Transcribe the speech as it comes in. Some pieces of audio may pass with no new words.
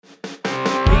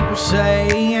People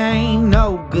say I ain't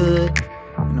no good,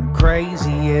 and I'm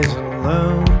crazy as a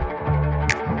loon.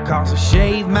 Cause I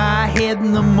shave my head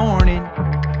in the morning,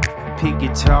 pick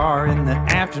guitar in the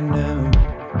afternoon.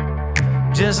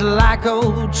 Just like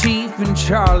old Chief and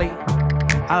Charlie,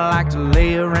 I like to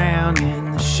lay around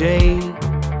in the shade.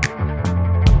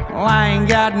 Well, I ain't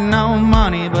got no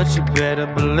money, but you better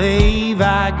believe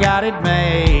I got it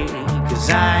made. Cause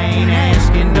I ain't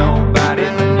asking nobody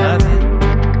for nothing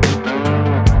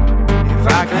if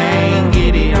I can't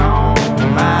get it on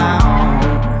my own.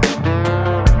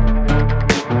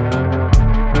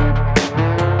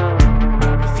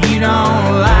 If you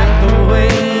don't like the way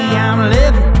I'm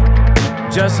living,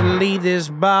 just leave this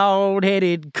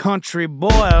bald-headed country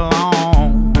boy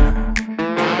alone.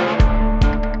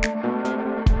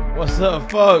 What's up,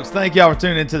 folks? Thank y'all for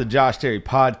tuning into the Josh Terry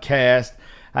Podcast.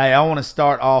 Hey, I want to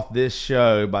start off this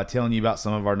show by telling you about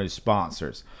some of our new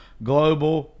sponsors.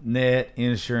 Global Net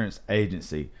Insurance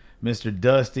Agency, Mr.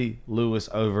 Dusty Lewis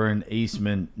over in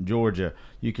Eastman, Georgia.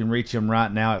 You can reach him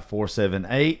right now at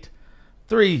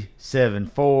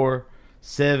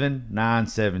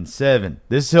 478-374-7977.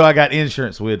 This is who I got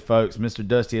insurance with, folks. Mr.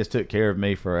 Dusty has took care of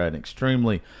me for an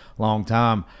extremely long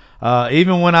time.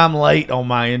 Even when I'm late on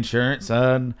my insurance,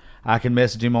 I can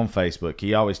message him on Facebook.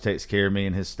 He always takes care of me,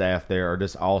 and his staff there are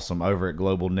just awesome over at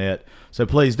Global Net. So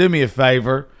please do me a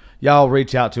favor. Y'all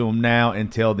reach out to them now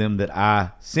and tell them that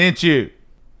I sent you.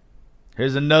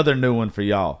 Here's another new one for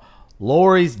y'all.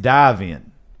 Lori's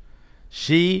Dive-In.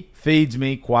 She feeds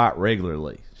me quite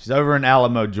regularly. She's over in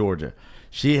Alamo, Georgia.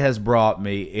 She has brought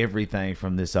me everything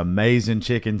from this amazing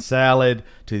chicken salad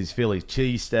to these Philly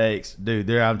cheesesteaks. Dude,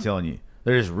 I'm telling you,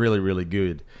 they're just really, really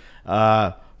good.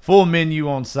 Full menu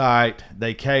on site.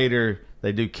 They cater.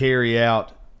 They do carry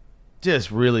out. Just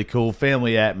really cool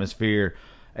family atmosphere.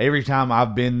 Every time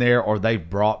I've been there or they've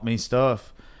brought me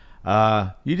stuff,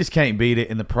 you just can't beat it.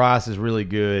 And the price is really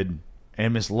good.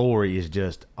 And Miss Lori is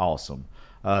just awesome.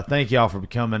 Thank y'all for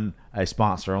becoming a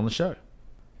sponsor on the show.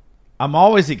 I'm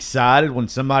always excited when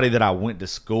somebody that I went to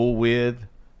school with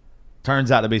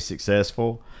turns out to be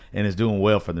successful and is doing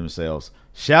well for themselves.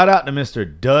 Shout out to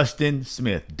Mr. Dustin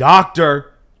Smith,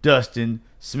 Dr. Dustin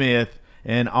Smith,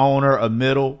 and owner of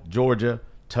Middle Georgia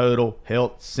Total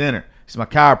Health Center. He's my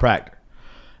chiropractor.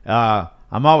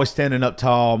 I'm always standing up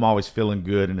tall. I'm always feeling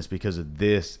good, and it's because of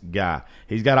this guy.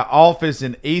 He's got an office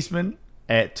in Eastman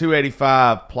at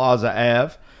 285 Plaza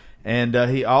Ave, and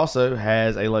he also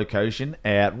has a location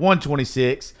at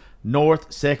 126 North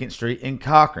 2nd Street in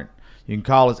Cochran. You can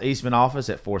call his Eastman office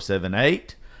at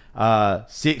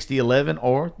 478-6011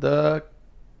 or the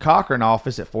Cochran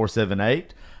office at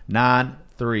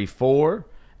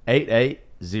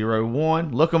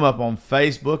 478-934-8801. Look them up on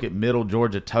Facebook at Middle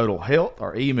Georgia Total Health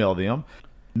or email them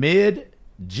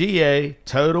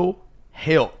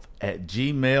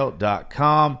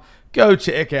midgatotalhealth@gmail.com. Go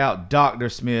check out Dr.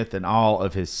 Smith and all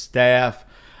of his staff.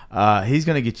 He's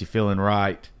going to get you feeling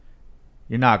right.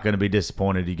 You're not going to be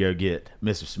disappointed to go get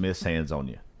Mr. Smith's hands on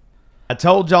you. I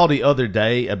told y'all the other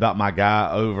day about my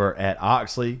guy over at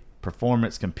Oxley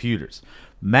Performance Computers.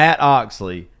 Matt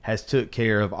Oxley has took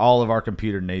care of all of our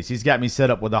computer needs. He's got me set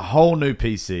up with a whole new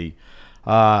PC.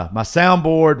 My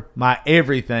soundboard, my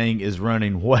everything is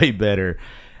running way better.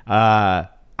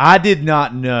 I did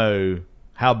not know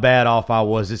how bad off I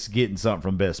was just getting something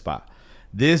from Best Buy.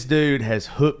 This dude has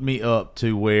hooked me up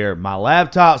to where my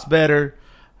laptop's better,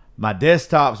 my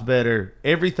desktop's better,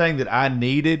 everything that I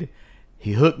needed,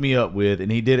 he hooked me up with,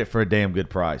 and he did it for a damn good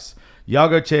price. Y'all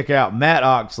go check out Matt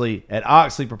Oxley at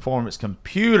Oxley Performance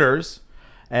Computers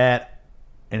and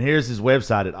here's his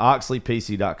website at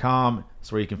oxleypc.com.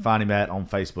 That's where you can find him at on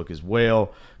Facebook as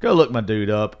well. Go look my dude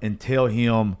up and tell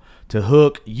him to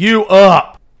hook you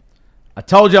up. I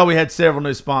told y'all we had several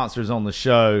new sponsors on the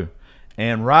show,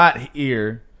 and right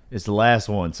here is the last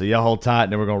one. So y'all hold tight,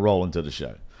 and then we're going to roll into the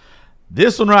show.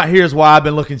 This one right here is why I've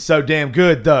been looking so damn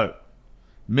good, though.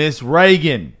 Miss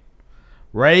Reagan.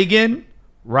 Reagan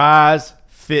Rise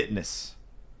Fitness.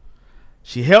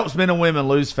 She helps men and women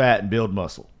lose fat and build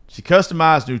muscle. She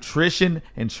customized nutrition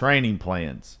and training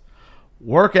plans.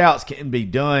 Workouts can be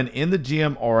done in the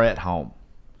gym or at home.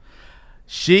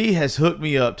 She has hooked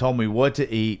me up, told me what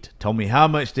to eat, told me how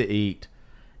much to eat,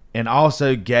 and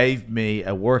also gave me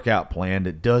a workout plan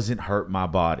that doesn't hurt my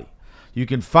body. You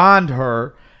can find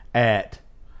her at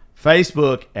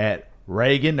Facebook at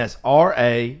Reagan, that's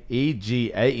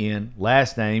Raegan,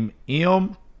 last name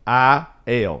Milholen,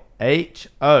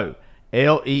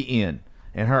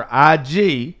 and her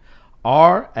IG,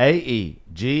 RaeganArise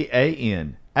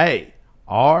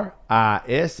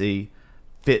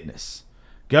Fitness.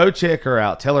 Go check her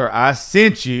out. Tell her I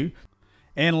sent you,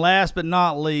 And last but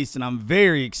not least, and I'm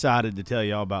very excited to tell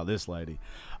y'all about this lady,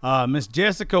 Miss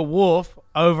Jessica Wolf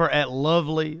over at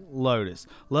Lovely Lotus.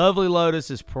 Lovely Lotus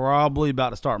is probably about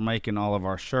to start making all of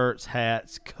our shirts,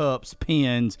 hats, cups,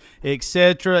 pins,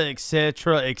 etc.,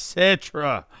 etc.,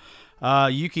 etc.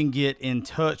 You can get in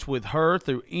touch with her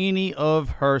through any of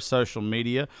her social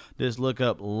media. Just look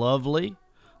up Lovely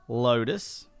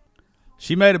Lotus.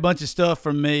 She made a bunch of stuff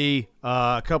for me,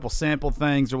 a couple sample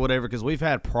things or whatever, because we've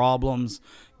had problems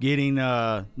getting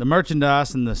the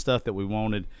merchandise and the stuff that we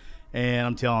wanted. And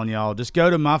I'm telling y'all, just go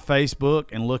to my Facebook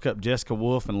and look up Jessica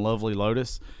Wolf and Lovely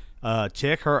Lotus.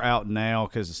 Check her out now,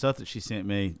 because the stuff that she sent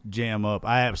me, jam up.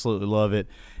 I absolutely love it.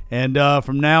 And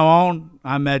from now on,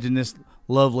 I imagine this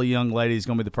lovely young lady is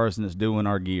going to be the person that's doing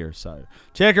our gear. So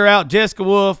check her out, Jessica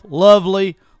Wolf,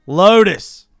 Lovely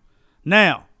Lotus.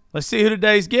 Now, let's see who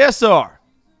today's guests are.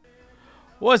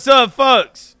 What's up,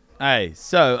 folks? Hey,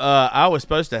 so I was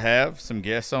supposed to have some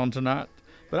guests on tonight,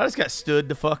 but I just got stood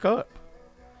the fuck up.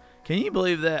 Can you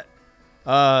believe that?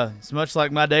 It's much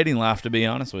like my dating life, to be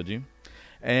honest with you.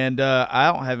 And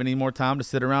I don't have any more time to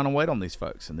sit around and wait on these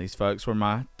folks. And these folks were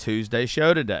my Tuesday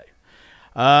show today.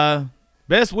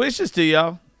 Best wishes to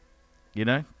y'all. You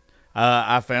know,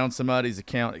 I found somebody's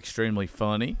account extremely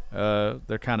funny.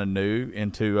 They're kind of new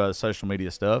into social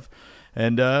media stuff.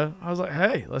 And I was like,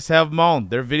 hey, let's have them on.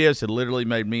 Their videos had literally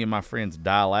made me and my friends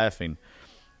die laughing.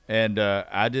 And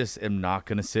I just am not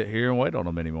going to sit here and wait on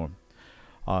them anymore.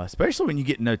 Especially when you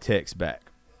get no text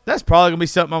back. That's probably going to be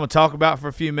something I'm going to talk about for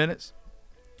a few minutes.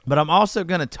 But I'm also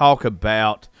going to talk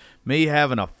about me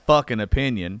having a fucking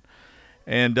opinion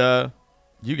and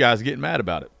you guys getting mad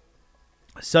about it.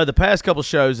 So the past couple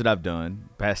shows that I've done,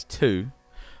 past two,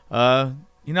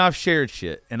 I've shared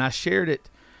shit. And I shared it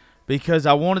because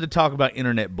I wanted to talk about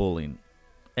internet bullying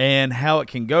and how it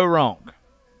can go wrong.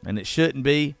 And it shouldn't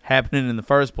be happening in the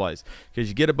first place. Because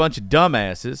you get a bunch of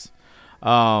dumbasses.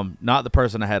 Not the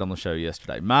person I had on the show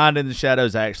yesterday. Mind in the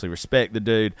Shadows, I actually respect the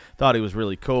dude. Thought he was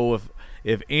really cool.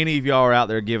 If any of y'all are out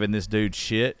there giving this dude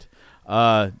shit,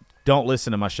 don't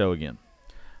listen to my show again.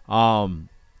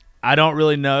 I don't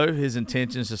really know his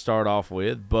intentions to start off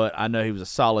with, but I know he was a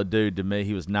solid dude to me.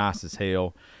 He was nice as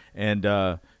hell. And,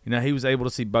 he was able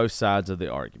to see both sides of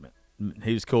the argument.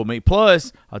 He was cool with me.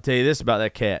 Plus, I'll tell you this about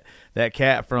that cat. That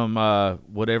cat from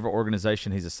whatever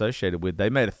organization he's associated with,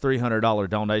 they made a $300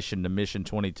 donation to Mission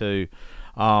 22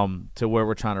 to where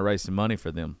we're trying to raise some money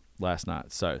for them last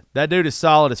night. So that dude is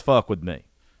solid as fuck with me.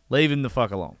 Leave him the fuck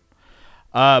alone.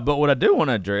 But what I do want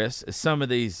to address is some of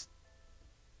these,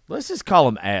 let's just call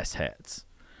them asshats,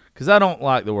 because I don't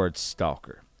like the word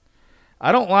stalker.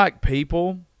 I don't like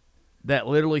people that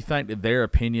literally think that their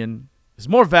opinion is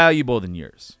more valuable than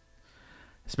yours.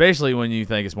 Especially when you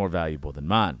think it's more valuable than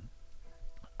mine.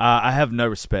 I have no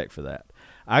respect for that.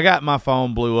 I got my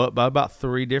phone blew up by about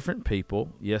 3 different people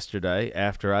yesterday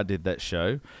after I did that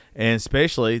show. And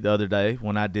especially the other day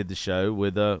when I did the show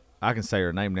with, I can say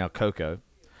her name now, Coco.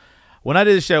 When I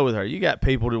did the show with her, you got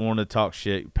people that want to talk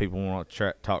shit, people want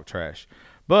to talk trash.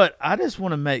 But I just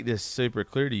want to make this super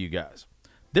clear to you guys.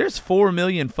 There's 4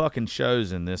 million fucking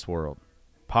shows in this world.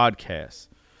 Podcasts.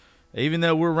 Even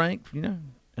though we're ranked,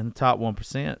 in the top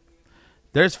 1%.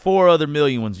 There's 4 other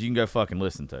million ones you can go fucking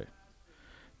listen to.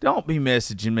 Don't be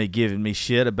messaging me, giving me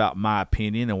shit about my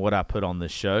opinion and what I put on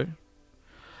this show.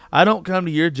 I don't come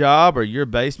to your job or your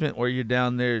basement where you're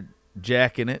down there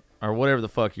jacking it or whatever the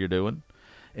fuck you're doing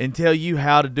and tell you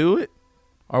how to do it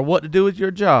or what to do with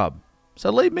your job. So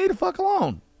leave me the fuck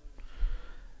alone.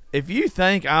 If you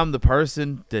think I'm the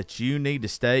person that you need to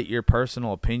state your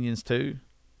personal opinions to,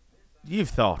 you've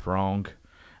thought wrong.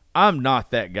 I'm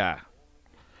not that guy.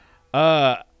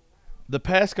 The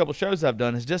past couple shows I've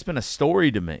done has just been a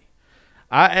story to me.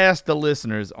 I asked the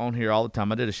listeners on here all the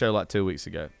time. I did a show like 2 weeks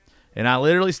ago. And I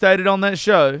literally stated on that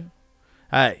show,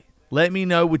 hey, let me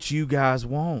know what you guys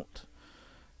want.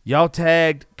 Y'all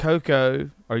tagged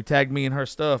Coco, or you tagged me in her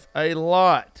stuff a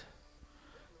lot.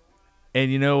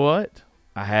 And you know what?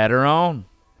 I had her on.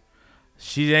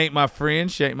 She ain't my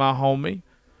friend. She ain't my homie.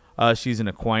 She's an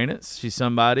acquaintance. She's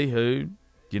somebody who,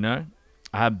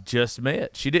 I've just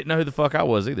met. She didn't know who the fuck I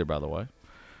was either, by the way.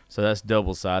 So that's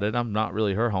double-sided. I'm not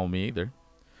really her homie either.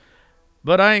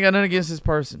 But I ain't got nothing against this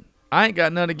person. I ain't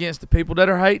got nothing against the people that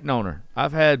are hating on her.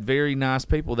 I've had very nice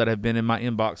people that have been in my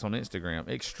inbox on Instagram.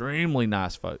 Extremely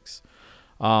nice folks.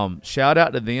 Shout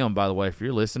out to them, by the way, if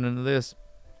you're listening to this.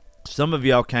 Some of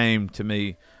y'all came to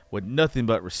me with nothing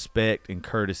but respect and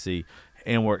courtesy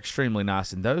and were extremely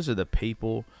nice. And those are the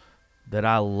people that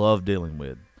I love dealing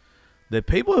with. The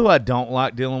people who I don't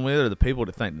like dealing with are the people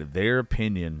that think that their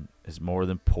opinion is more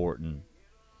important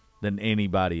than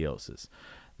anybody else's.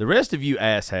 The rest of you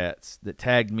asshats that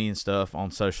tagged me and stuff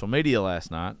on social media last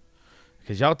night,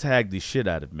 because y'all tagged the shit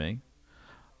out of me,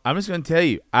 I'm just going to tell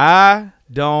you, I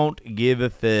don't give a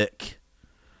fuck.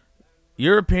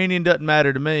 Your opinion doesn't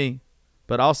matter to me,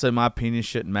 but also my opinion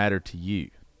shouldn't matter to you.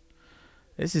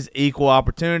 This is equal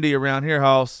opportunity around here,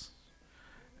 Hoss.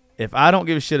 If I don't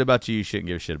give a shit about you, you shouldn't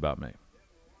give a shit about me.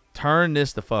 Turn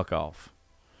this the fuck off.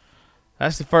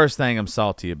 That's the first thing I'm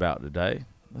salty about today.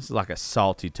 This is like a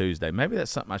salty Tuesday. Maybe that's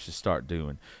something I should start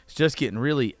doing. It's just getting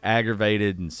really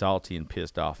aggravated and salty and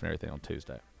pissed off and everything on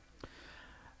Tuesday.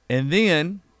 And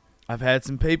then I've had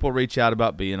some people reach out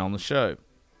about being on the show.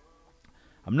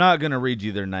 I'm not going to read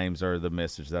you their names or the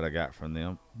message that I got from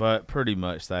them, but pretty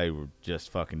much they were just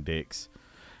fucking dicks.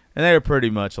 And they were pretty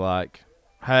much like,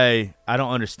 hey, I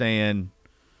don't understand,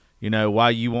 why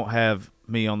you won't have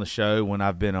me on the show when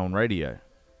I've been on radio.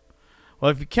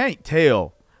 Well, if you can't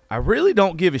tell, I really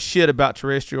don't give a shit about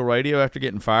terrestrial radio after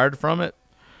getting fired from it,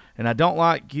 and I don't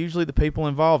like usually the people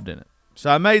involved in it. So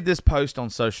I made this post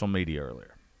on social media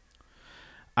earlier.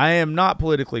 I am not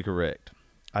politically correct.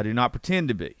 I do not pretend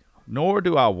to be, nor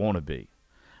do I want to be.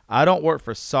 I don't work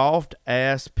for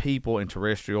soft-ass people in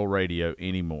terrestrial radio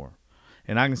anymore,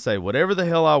 and I can say whatever the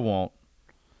hell I want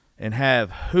and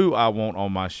have who I want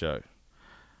on my show.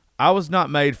 I was not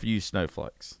made for you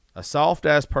snowflakes. A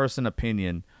soft-ass person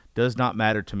opinion does not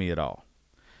matter to me at all.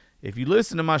 If you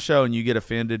listen to my show and you get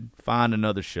offended, find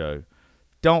another show.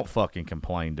 Don't fucking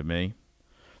complain to me.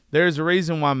 There's a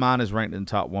reason why mine is ranked in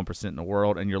the top 1% in the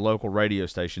world and your local radio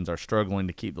stations are struggling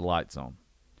to keep the lights on.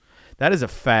 That is a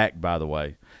fact, by the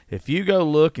way. If you go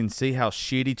look and see how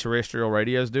shitty terrestrial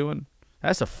radio is doing,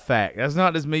 that's a fact. That's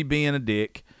not just me being a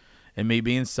dick and me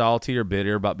being salty or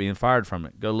bitter about being fired from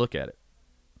it. Go look at it.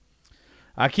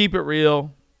 I keep it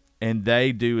real, and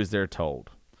they do as they're told.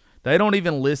 They don't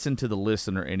even listen to the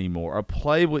listener anymore or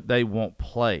play what they want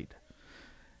played.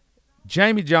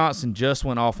 Jamie Johnson just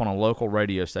went off on a local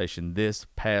radio station this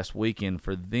past weekend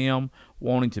for them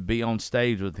wanting to be on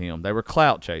stage with him. They were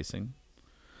clout chasing,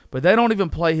 but they don't even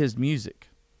play his music.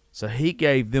 So he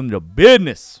gave them the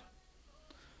business.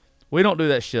 We don't do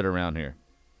that shit around here.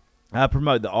 I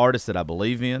promote the artists that I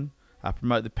believe in. I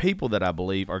promote the people that I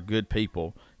believe are good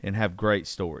people and have great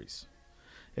stories.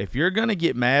 If you're going to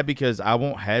get mad because I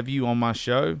won't have you on my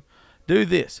show, do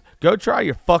this. Go try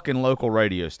your fucking local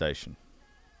radio station.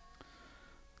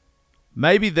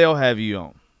 Maybe they'll have you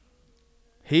on.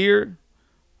 Here,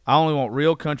 I only want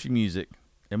real country music,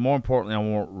 and more importantly, I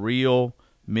want real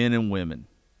men and women.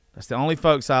 That's the only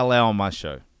folks I allow on my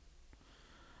show.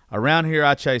 Around here,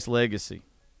 I chase legacy,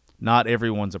 not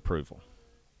everyone's approval.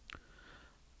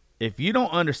 If you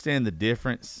don't understand the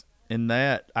difference in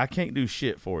that, I can't do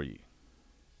shit for you.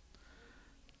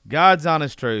 God's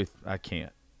honest truth, I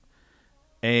can't.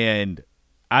 And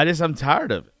I'm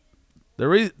tired of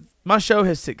it. My show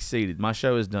has succeeded. My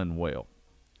show has done well.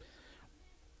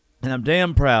 And I'm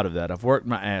damn proud of that. I've worked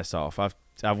my ass off.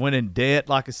 I've went in debt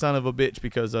like a son of a bitch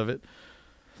because of it.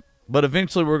 But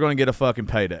eventually we're going to get a fucking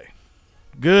payday.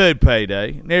 Good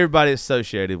payday. And everybody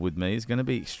associated with me is going to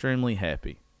be extremely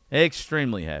happy.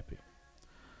 Extremely happy.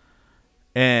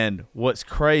 And what's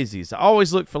crazy is I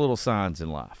always look for little signs in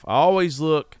life. I always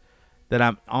look that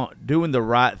I'm doing the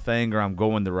right thing or I'm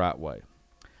going the right way.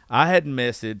 I had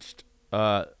messaged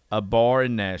a bar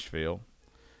in Nashville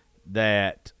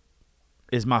that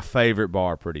is my favorite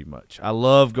bar pretty much. I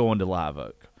love going to Live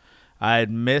Oak. I had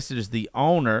messaged the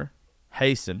owner,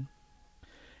 Hasten,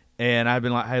 and I've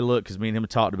been like, hey, look, because me and him had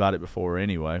talked about it before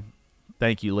anyway.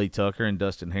 Thank you, Lee Tucker and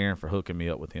Dustin Heron, for hooking me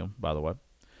up with him, by the way.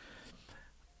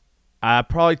 I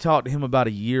probably talked to him about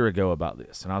a year ago about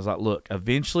this, and I was like, look,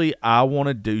 eventually I want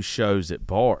to do shows at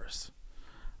bars.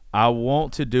 I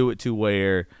want to do it to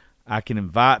where I can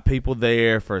invite people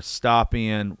there for a stop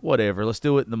in, whatever. Let's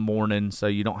do it in the morning so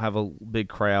you don't have a big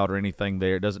crowd or anything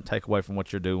there. It doesn't take away from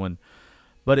what you're doing.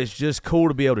 But it's just cool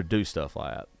to be able to do stuff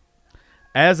like that.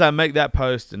 As I make that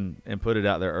post and put it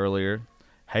out there earlier,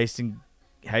 Hasten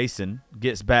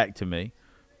gets back to me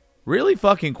really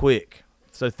fucking quick.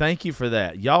 So thank you for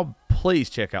that. Y'all please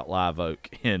check out Live Oak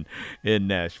in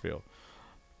Nashville.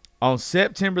 On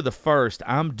September the 1st,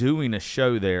 I'm doing a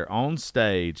show there on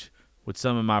stage with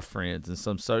some of my friends and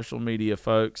some social media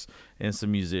folks and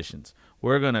some musicians.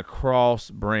 We're going to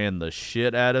cross-brand the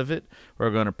shit out of it. We're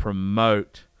going to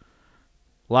promote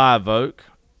Live Oak.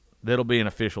 That'll be an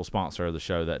official sponsor of the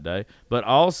show that day. But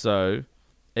also,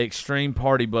 Extreme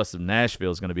Party Bus of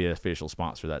Nashville is going to be an official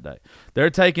sponsor that day.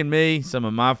 They're taking me, some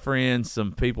of my friends,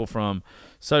 some people from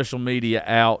social media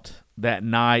out that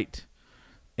night.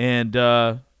 And,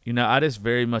 I just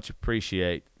very much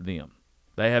appreciate them.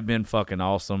 They have been fucking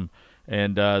awesome.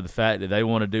 And the fact that they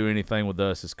want to do anything with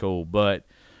us is cool. But,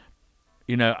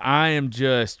 I am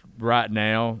just right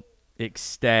now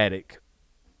ecstatic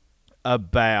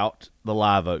about the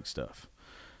Live Oak stuff.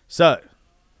 So,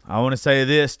 I want to say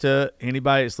this to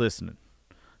anybody that's listening.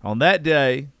 On that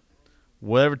day,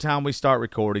 whatever time we start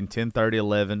recording, 10:30,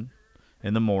 11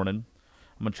 in the morning,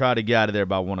 I'm going to try to get out of there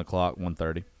by 1 o'clock,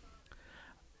 1:30.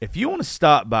 If you want to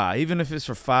stop by, even if it's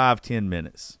for 5-10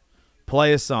 minutes,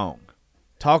 play a song,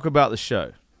 talk about the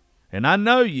show, and I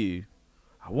know you,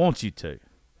 I want you to.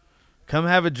 Come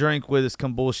have a drink with us,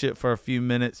 come bullshit for a few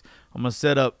minutes. I'm going to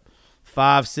set up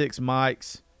 5-6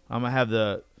 mics. I'm going to have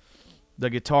the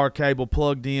guitar cable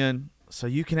plugged in so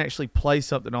you can actually play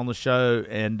something on the show,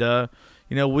 and,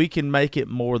 we can make it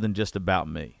more than just about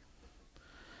me.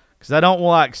 Because I don't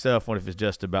like stuff if it's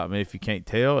just about me, if you can't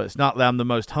tell. It's not that I'm the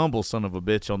most humble son of a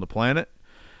bitch on the planet.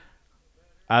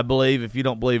 I believe if you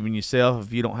don't believe in yourself,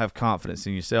 if you don't have confidence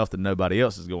in yourself, then nobody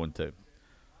else is going to.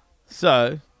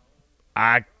 So,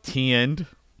 I tend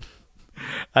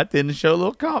to show a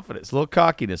little confidence, a little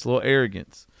cockiness, a little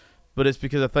arrogance. But it's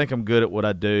because I think I'm good at what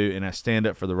I do and I stand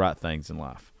up for the right things in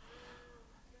life.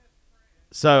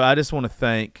 So I just want to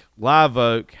thank Live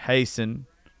Oak, Hasten,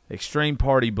 Extreme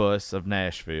Party Bus of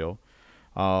Nashville.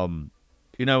 When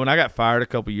I got fired a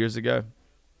couple years ago,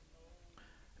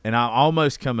 and I'm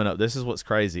almost coming up, this is what's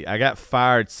crazy. I got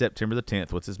fired September the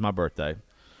 10th, which is my birthday,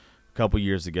 a couple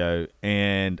years ago.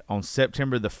 And on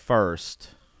September the 1st,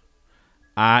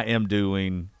 I am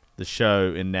doing the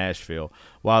show in Nashville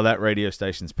while that radio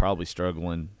station's probably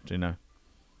struggling,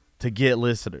 to get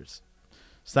listeners.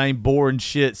 Same boring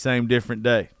shit, same different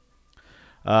day.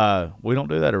 We don't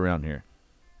do that around here.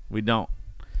 We don't.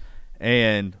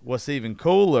 And what's even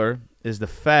cooler is the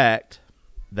fact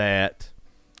that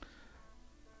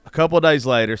a couple of days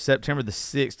later, September the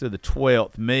 6th to the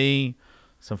 12th, me,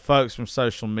 some folks from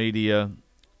social media,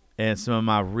 and some of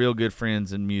my real good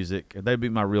friends in music, they'd be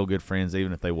my real good friends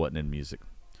even if they wasn't in music.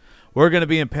 We're going to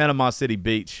be in Panama City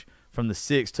Beach from the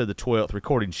 6th to the 12th,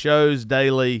 recording shows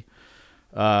daily.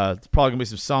 It's probably going to be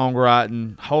some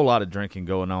songwriting, a whole lot of drinking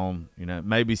going on,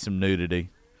 maybe some nudity.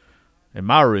 In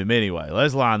my room anyway.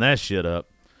 Let's line that shit up.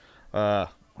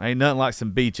 Ain't nothing like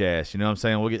some beach ass, you know what I'm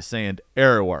saying? We'll get sand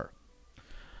everywhere.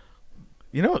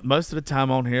 You know what? Most of the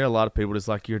time on here, a lot of people just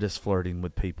like, you're just flirting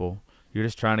with people. You're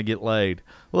just trying to get laid.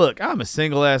 Look, I'm a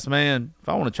single-ass man. If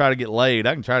I want to try to get laid,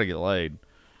 I can try to get laid.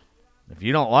 If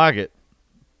you don't like it,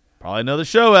 probably another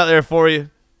show out there for you.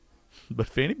 But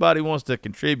if anybody wants to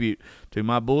contribute to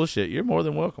my bullshit, you're more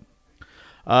than welcome.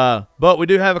 But we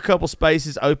do have a couple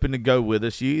spaces open to go with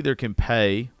us. You either can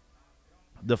pay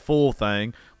the full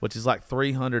thing, which is like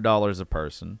 $300 a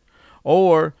person,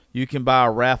 or you can buy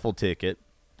a raffle ticket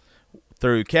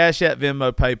through Cash App,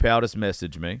 Venmo, PayPal. Just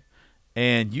message me.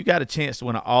 And you got a chance to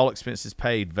win an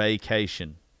all-expenses-paid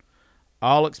vacation.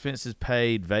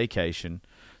 All-expenses-paid vacation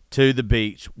to the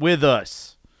beach with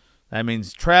us. That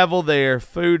means travel there,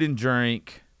 food and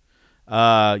drink,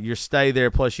 your stay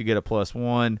there, plus you get a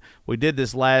 +1. We did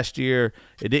this last year.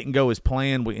 It didn't go as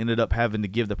planned. We ended up having to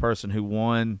give the person who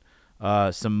won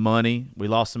some money. We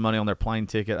lost some money on their plane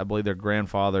ticket. I believe their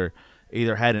grandfather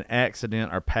either had an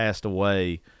accident or passed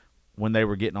away when they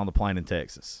were getting on the plane in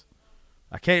Texas.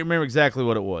 I can't remember exactly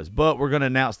what it was, but we're going to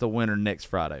announce the winner next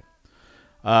Friday.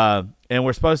 And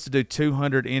we're supposed to do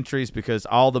 200 entries because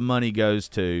all the money goes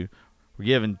to, we're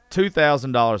giving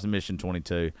 $2,000 to Mission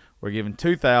 22. We're giving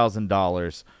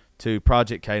 $2,000 to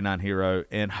Project K9 Hero,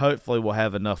 and hopefully we'll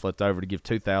have enough left over to give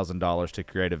 $2,000 to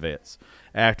Creative Vets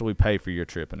after we pay for your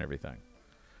trip and everything.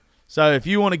 So if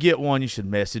you want to get one, you should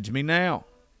message me now.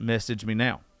 Message me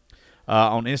now.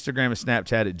 On Instagram and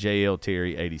Snapchat at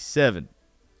JLTerry87.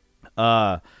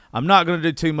 I'm not going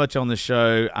to do too much on the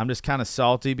show. I'm just kind of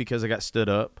salty because I got stood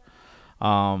up.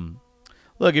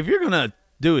 Look, if you're going to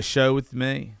do a show with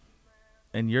me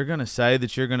and you're going to say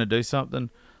that you're going to do something,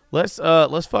 let's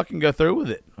fucking go through with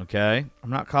it, okay? I'm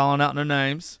not calling out no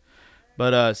names,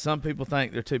 but some people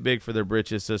think they're too big for their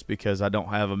britches just because I don't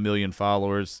have 1 million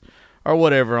followers or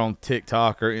whatever on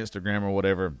TikTok or Instagram or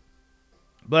whatever.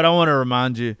 But I want to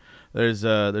remind you, there's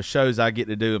shows I get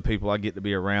to do and people I get to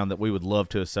be around that we would love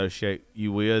to associate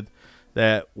you with,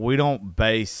 that we don't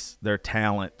base their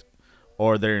talent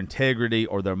or their integrity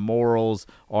or their morals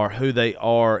or who they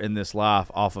are in this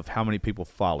life off of how many people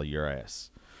follow your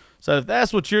ass. So if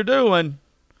that's what you're doing,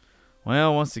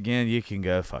 well, once again, you can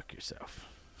go fuck yourself.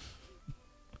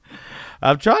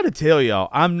 I've tried to tell y'all,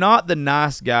 I'm not the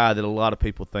nice guy that a lot of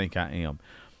people think I am.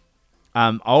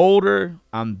 I'm older,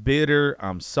 I'm bitter,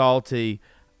 I'm salty.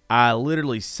 I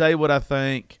literally say what I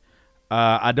think.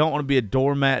 I don't want to be a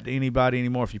doormat to anybody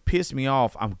anymore. If you piss me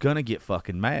off, I'm going to get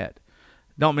fucking mad.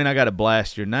 Don't mean I got to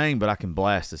blast your name, but I can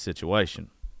blast the situation.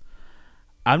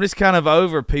 I'm just kind of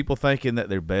over people thinking that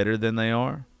they're better than they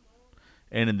are.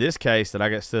 And in this case that I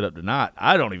got stood up tonight,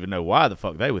 I don't even know why the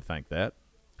fuck they would think that.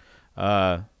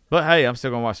 But hey, I'm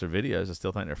still going to watch their videos. I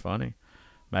still think they're funny.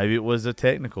 Maybe it was a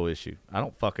technical issue. I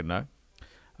don't fucking know.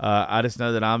 I just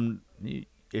know that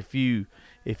if you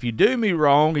do me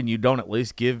wrong and you don't at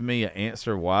least give me an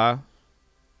answer why,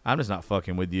 I'm just not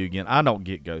fucking with you again. I don't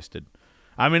get ghosted.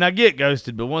 I mean, I get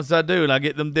ghosted, but once I do and I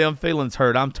get them damn feelings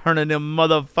hurt, I'm turning them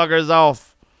motherfuckers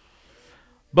off.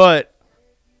 But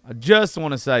I just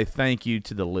want to say thank you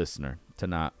to the listener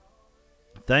tonight.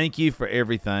 Thank you for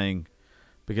everything,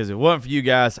 because if it wasn't for you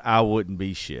guys, I wouldn't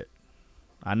be shit.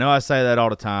 I know I say that all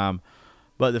the time,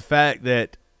 but the fact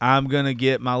that I'm going to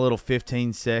get my little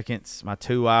 15 seconds, my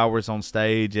 2 hours on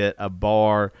stage at a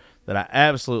bar that I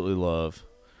absolutely love,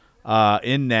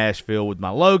 in Nashville with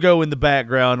my logo in the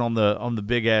background on the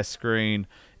big ass screen,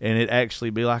 and it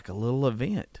actually be like a little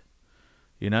event,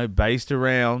 you know, based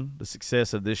around the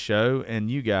success of this show and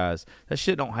you guys. That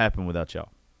shit don't happen without y'all.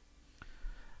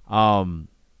 I'm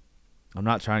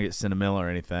not trying to get sentimental or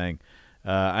anything.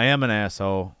 I am an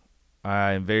asshole.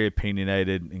 I am very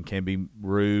opinionated and can be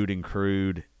rude and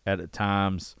crude at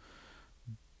times,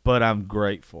 but I'm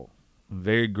grateful. I'm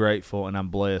very grateful, and I'm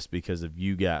blessed because of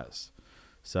you guys.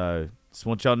 So just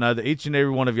want y'all to know that each and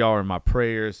every one of y'all are in my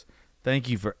prayers. Thank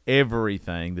you for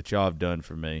everything that y'all have done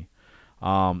for me.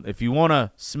 If you want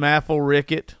to smaffle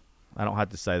Ricket, I don't have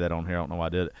to say that on here. I don't know why I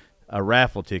did it. A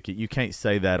raffle ticket. You can't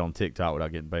say that on TikTok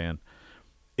without getting banned.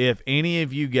 If any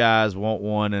of you guys want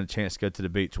one and a chance to go to the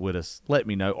beach with us, let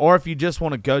me know. Or if you just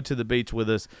want to go to the beach with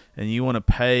us and you want to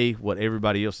pay what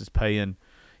everybody else is paying,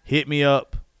 hit me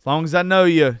up. As long as I know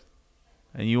you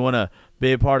and you want to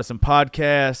be a part of some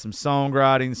podcasts, some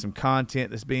songwriting, some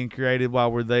content that's being created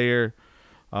while we're there,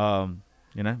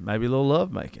 you know, maybe a little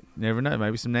love making. You never know.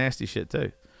 Maybe some nasty shit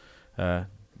too. You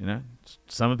know,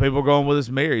 some people are going with us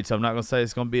married, so I'm not going to say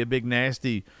it's going to be a big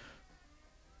nasty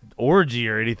orgy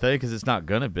or anything, because it's not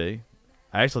going to be.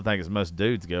 I actually think it's most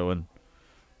dudes going,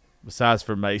 besides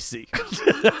for Macy.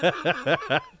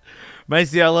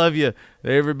 Macy, I love you.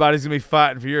 Everybody's going to be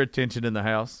fighting for your attention in the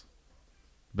house.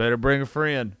 Better bring a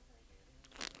friend.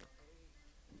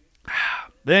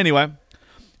 But anyway,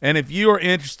 and if you are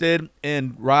interested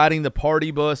in riding the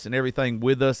party bus and everything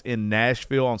with us in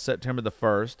Nashville on September the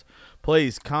 1st,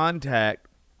 please contact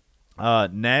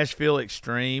Nashville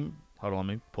Extreme. Hold on,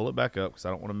 let me pull it back up because I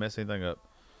don't want to mess anything up.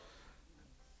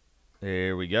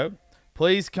 There we go.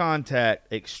 Please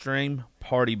contact Extreme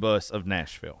Party Bus of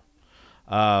Nashville.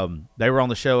 They were on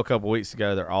the show a couple weeks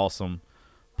ago. They're awesome.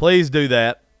 Please do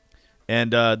that.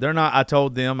 And they're not, I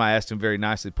told them, I asked them very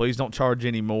nicely, please don't charge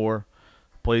any more.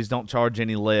 Please don't charge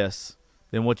any less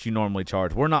than what you normally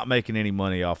charge. We're not making any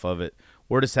money off of it.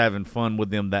 We're just having fun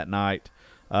with them that night.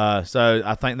 So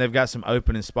I think they've got some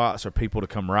opening spots for people to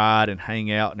come ride and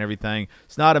hang out and everything.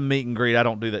 It's not a meet and greet. I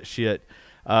don't do that shit.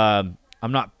 I'm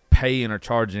not paying or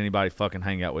charging anybody to fucking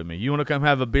hang out with me. You want to come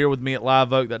have a beer with me at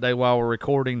Live Oak that day while we're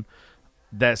recording?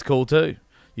 That's cool too.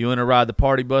 You want to ride the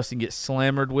party bus and get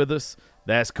slammered with us?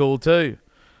 That's cool too.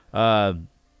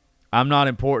 I'm not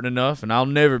important enough, and I'll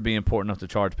never be important enough to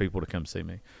charge people to come see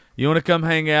me. You want to come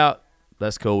hang out?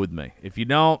 That's cool with me. If you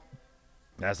don't,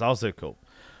 that's also cool.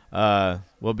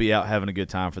 We'll be out having a good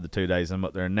time for the 2 days I'm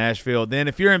up there in Nashville. Then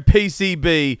if you're in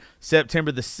PCB,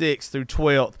 September the 6th through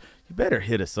 12th, you better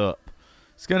hit us up.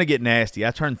 It's going to get nasty.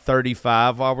 I turned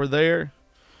 35 while we're there,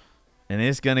 and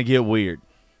it's going to get weird.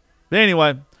 But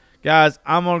anyway, guys,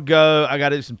 I'm going to go. I got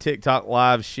to do some TikTok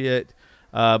live shit.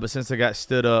 But since I got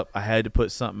stood up, I had to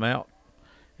put something out.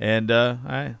 And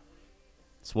hey,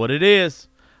 it's what it is.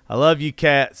 I love you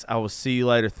cats. I will see you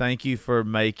later. Thank you for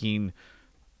making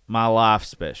my life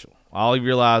special. All of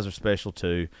your lives are special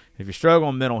too. If you're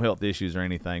struggling with mental health issues or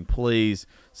anything, please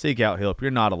seek out help. You're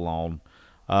not alone.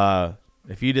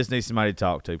 If you just need somebody to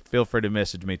talk to, feel free to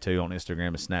message me too on Instagram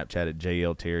and Snapchat at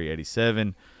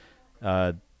JLTerry87.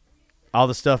 All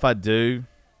the stuff I do,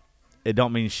 it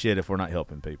don't mean shit if we're not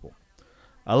helping people.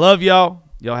 I love y'all.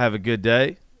 Y'all have a good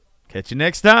day. Catch you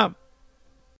next time.